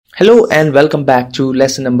Hello and welcome back to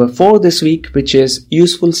lesson number 4 this week, which is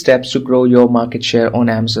useful steps to grow your market share on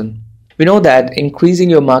Amazon. We know that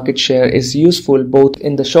increasing your market share is useful both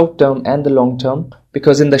in the short term and the long term,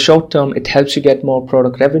 because in the short term it helps you get more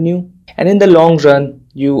product revenue, and in the long run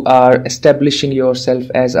you are establishing yourself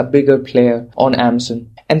as a bigger player on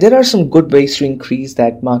Amazon. And there are some good ways to increase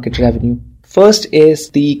that market revenue. First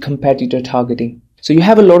is the competitor targeting. So you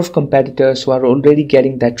have a lot of competitors who are already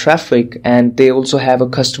getting that traffic and they also have a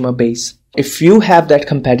customer base. If you have that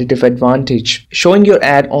competitive advantage, showing your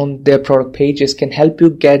ad on their product pages can help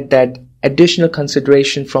you get that additional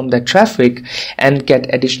consideration from that traffic and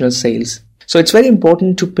get additional sales. So it's very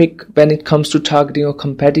important to pick, when it comes to targeting your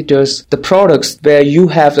competitors, the products where you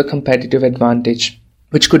have the competitive advantage,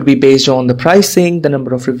 which could be based on the pricing, the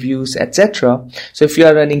number of reviews, etc. So if you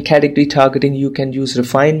are running category targeting, you can use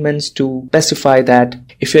refinements to specify that.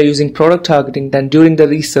 If you're using product targeting, then during the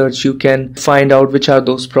research, you can find out which are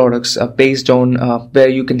those products based on where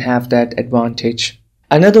you can have that advantage.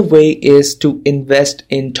 Another way is to invest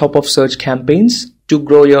in top of search campaigns to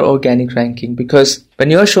grow your organic ranking, because when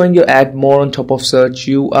you're showing your ad more on top of search,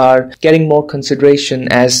 you are getting more consideration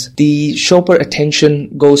as the shopper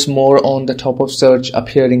attention goes more on the top of search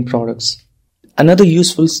appearing products. Another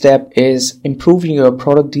useful step is improving your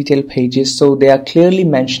product detail pages so they are clearly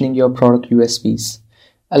mentioning your product USPs.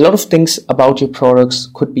 A lot of things about your products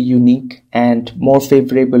could be unique and more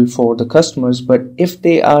favorable for the customers, but if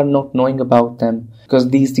they are not knowing about them, because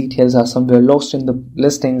these details are somewhere lost in the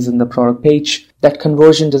listings in the product page, that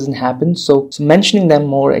conversion doesn't happen. So mentioning them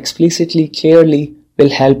more explicitly, clearly will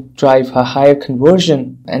help drive a higher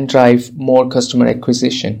conversion and drive more customer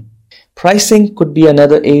acquisition. Pricing could be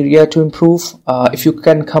another area to improve. If you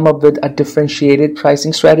can come up with a differentiated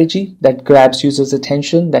pricing strategy that grabs users'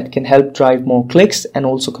 attention, that can help drive more clicks and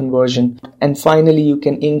also conversion. And finally, you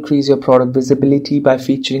can increase your product visibility by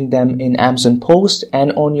featuring them in Amazon Post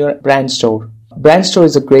and on your brand store. Brand store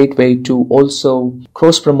is a great way to also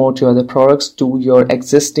cross-promote your other products to your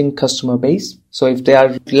existing customer base. So if they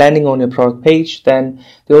are landing on your product page, then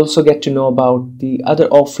they also get to know about the other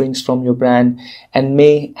offerings from your brand and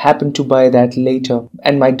may happen to buy that later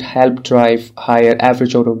and might help drive higher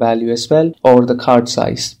average order value as well, or the cart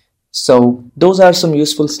size. So those are some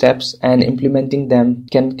useful steps, and implementing them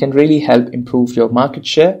can really help improve your market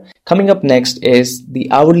share. Coming up next is the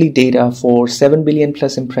hourly data for 7 billion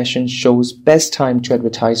plus impressions shows best time to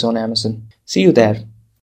advertise on Amazon. See you there.